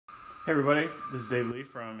Hey everybody, this is Dave Lee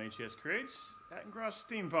from HES Creates at and Cross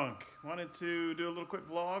Steampunk. Wanted to do a little quick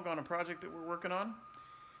vlog on a project that we're working on.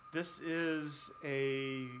 This is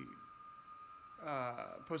a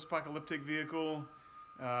post-apocalyptic vehicle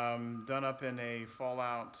done up in a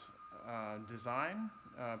Fallout design,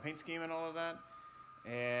 paint scheme and all of that.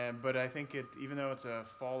 But I think even though it's a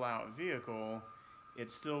Fallout vehicle,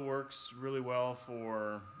 it still works really well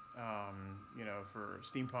for for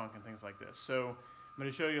steampunk and things like this. So I'm going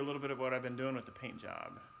to show you a little bit of what I've been doing with the paint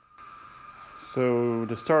job. So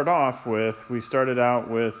to start off with, we started out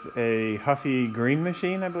with a Huffy green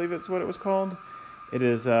machine, I believe it's what it was called. It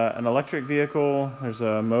is an electric vehicle. There's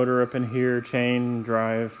a motor up in here, chain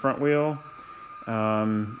drive front wheel.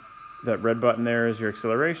 That red button there is your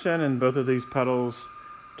acceleration, and both of these pedals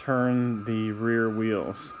turn the rear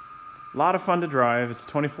wheels. A lot of fun to drive. It's a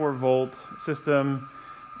 24-volt system.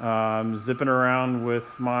 Zipping around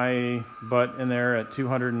with my butt in there at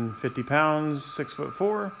 250 pounds,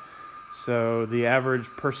 6'4". So the average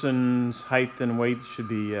person's height and weight should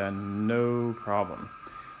be no problem.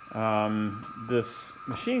 This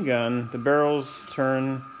machine gun, the barrels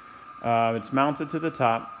turn, it's mounted to the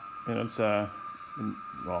top. You know,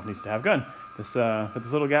 it needs to have gun. But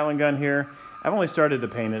this little Gatling gun here, I've only started to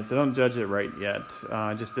paint it, so don't judge it right yet.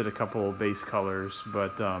 I just did a couple base colors,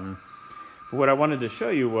 but what I wanted to show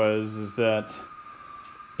you is that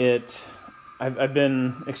I've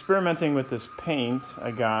been experimenting with this paint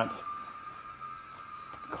I got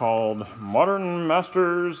called Modern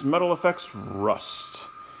Masters Metal Effects Rust.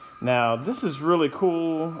 Now this is really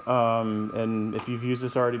cool, and if you've used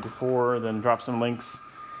this already before, then drop some links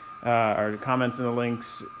or comments in the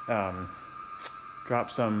links.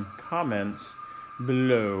 Drop some comments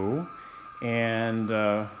below and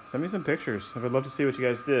send me some pictures. I would love to see what you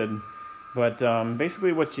guys did. But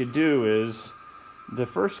basically what you do is, the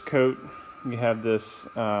first coat, you have this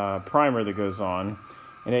primer that goes on,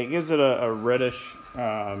 and it gives it a reddish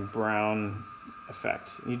brown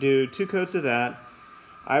effect. You do 2 coats of that.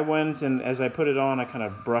 I went, and as I put it on, I kind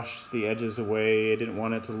of brushed the edges away. I didn't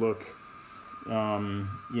want it to look,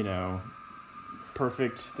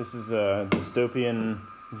 perfect. This is a dystopian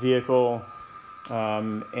vehicle,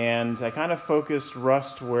 and I kind of focused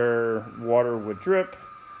rust where water would drip,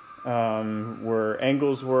 where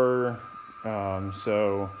angles were,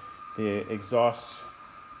 so the exhaust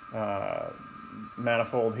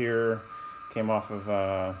manifold here came off of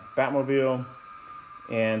a Batmobile,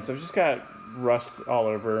 and so I've just got rust all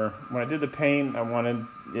over. When I did the paint, I wanted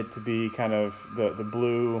it to be kind of the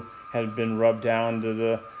blue had been rubbed down to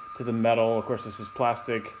the metal. Of course, this is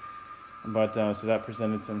plastic, but so that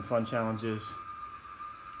presented some fun challenges.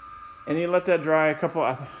 And you let that dry a couple,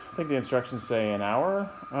 I think the instructions say an hour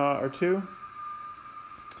or 2.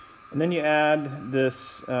 And then you add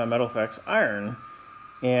this Metal Effects iron.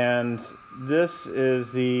 And this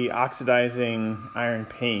is the oxidizing iron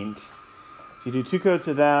paint. So you do 2 coats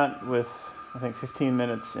of that with, I think, 15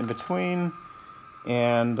 minutes in between.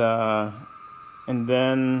 And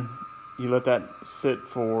then you let that sit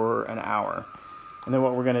for an hour. And then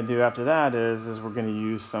what we're going to do after that is we're going to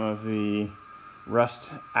use some of the rust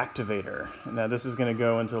activator. Now this is going to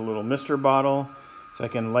go into a little mister bottle, so I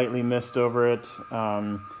can lightly mist over it,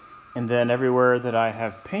 and then everywhere that I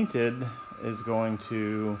have painted is going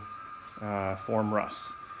to form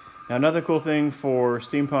rust. Now another cool thing for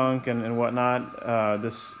steampunk and whatnot,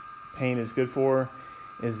 this paint is good for,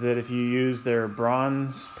 is that if you use their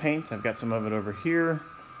bronze paint, I've got some of it over here.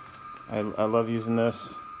 I love using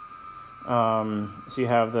this. So you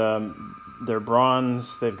have their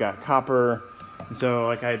bronze, they've got copper. And so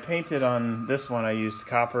like I had painted on this one, I used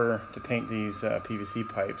copper to paint these PVC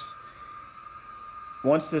pipes.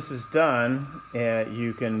 Once this is done,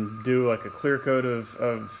 you can do like a clear coat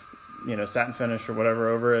of satin finish or whatever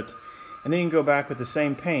over it. And then you can go back with the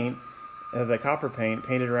same paint, the copper paint,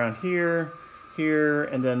 paint it around here,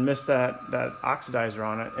 and then mist that oxidizer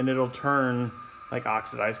on it, and it'll turn like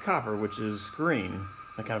oxidized copper, which is green,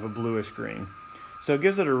 like kind of a bluish green. So it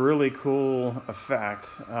gives it a really cool effect.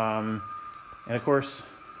 And of course,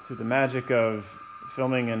 through the magic of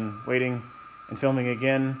filming and waiting and filming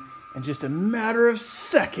again, in just a matter of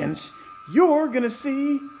seconds, you're gonna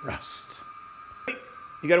see rust.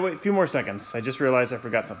 You gotta wait a few more seconds. I just realized I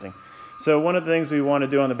forgot something. So one of the things we want to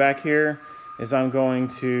do on the back here is I'm going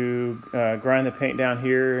to grind the paint down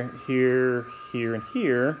here, here, here, and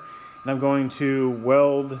here. And I'm going to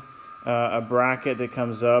weld a bracket that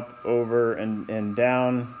comes up, over, and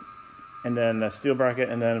down, and then a steel bracket,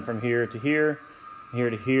 and then from here to here,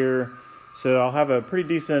 here to here. So I'll have a pretty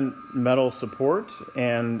decent metal support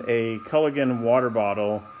and a Culligan water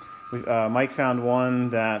bottle. Mike found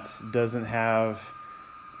one that doesn't have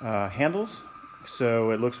handles,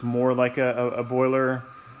 so it looks more like a boiler.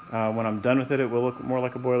 When I'm done with it, it will look more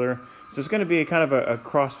like a boiler. So it's going to be kind of a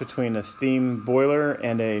cross between a steam boiler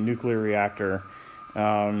and a nuclear reactor.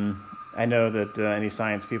 I know that any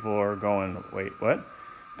science people are going, wait, what?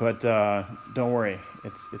 But don't worry,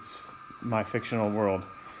 it's my fictional world.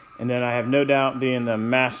 And then I have no doubt, being the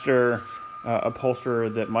master upholsterer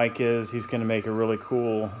that Mike is, he's going to make a really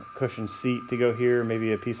cool cushioned seat to go here,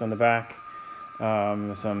 maybe a piece on the back.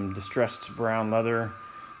 Some distressed brown leather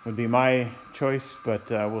would be my choice, but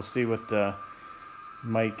we'll see what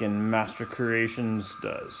Mike and Master Creations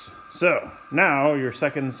does. So now your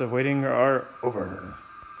seconds of waiting are over.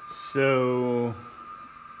 So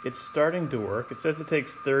it's starting to work. It says it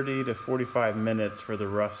takes 30 to 45 minutes for the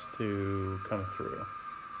rust to come through.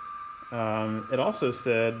 It also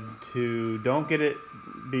said to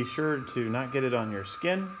be sure to not get it on your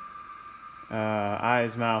skin,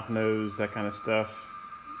 eyes, mouth, nose, that kind of stuff,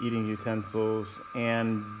 eating utensils,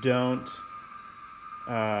 and don't,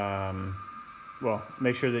 well,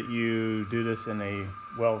 make sure that you do this in a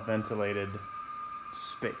well-ventilated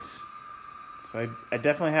space. So I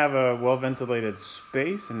definitely have a well-ventilated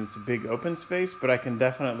space, and it's a big open space, but I can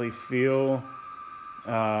definitely feel,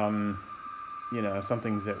 you know,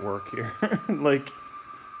 something's at work here. Like,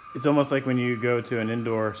 it's almost like when you go to an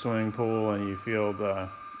indoor swimming pool and you feel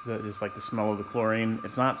just like the smell of the chlorine.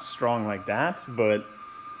 It's not strong like that, but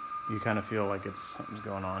you kind of feel like something's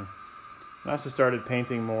going on. I also started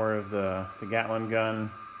painting more of the Gatling gun.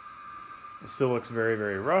 It still looks very,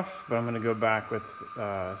 very rough, but I'm going to go back with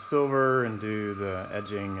silver and do the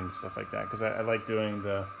edging and stuff like that, because I like doing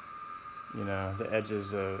the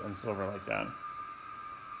edges in silver like that.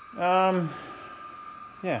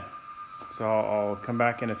 Yeah, so I'll come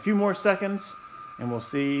back in a few more seconds and we'll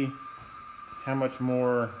see how much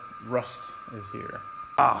more rust is here.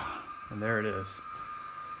 And there it is.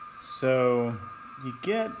 So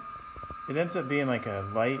it ends up being like a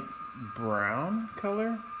light brown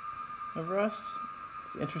color of rust.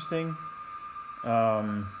 It's interesting.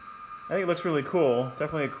 I think it looks really cool.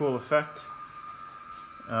 Definitely a cool effect.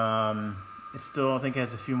 It still, I think,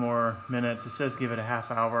 has a few more minutes. It says give it a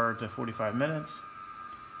half hour to 45 minutes.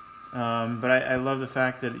 But I love the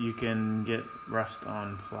fact that you can get rust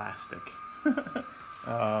on plastic.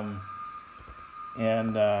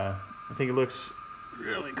 And I think it looks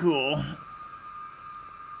really cool.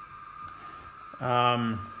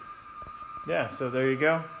 Yeah, so there you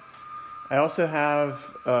go. I also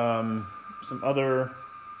have some other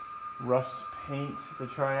rust paint to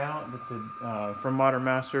try out. That's from Modern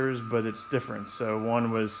Masters, but it's different. So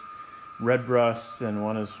one was red rust and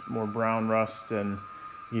one is more brown rust, and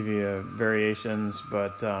give you variations.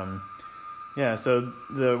 But yeah, so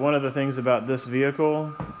one of the things about this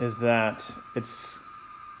vehicle is that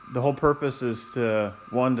the whole purpose is to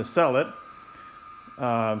sell it.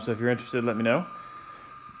 So if you're interested, let me know.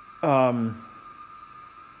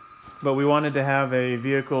 But we wanted to have a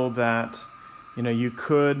vehicle that, you know, you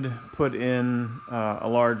could put in a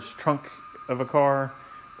large trunk of a car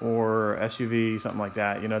or SUV, something like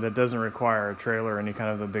that, you know, that doesn't require a trailer or any kind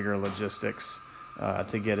of the bigger logistics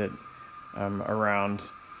to get it around,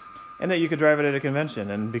 and that you could drive it at a convention.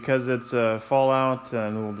 And because it's Fallout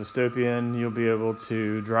and a little dystopian, you'll be able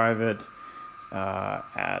to drive it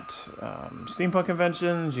at steampunk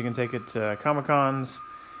conventions. You can take it to comicons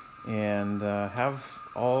and have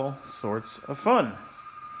all sorts of fun.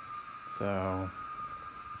 So,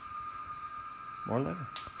 more later.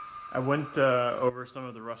 I went over some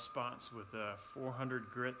of the rough spots with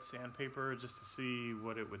 400 grit sandpaper just to see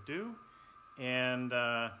what it would do, and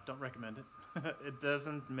don't recommend it. It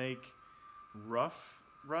doesn't make rough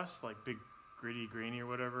rust, like big gritty, grainy or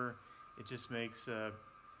whatever. It just makes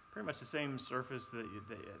pretty much the same surface that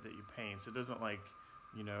you paint. So it doesn't, like,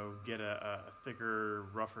 you know, get a thicker,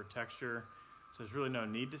 rougher texture. So there's really no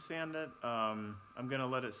need to sand it. I'm gonna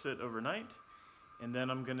let it sit overnight, and then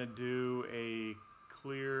I'm gonna do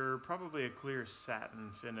probably a clear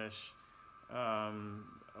satin finish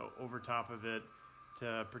over top of it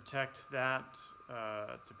to protect that,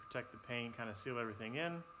 to protect the paint, kind of seal everything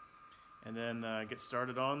in, and then get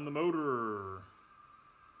started on the motor.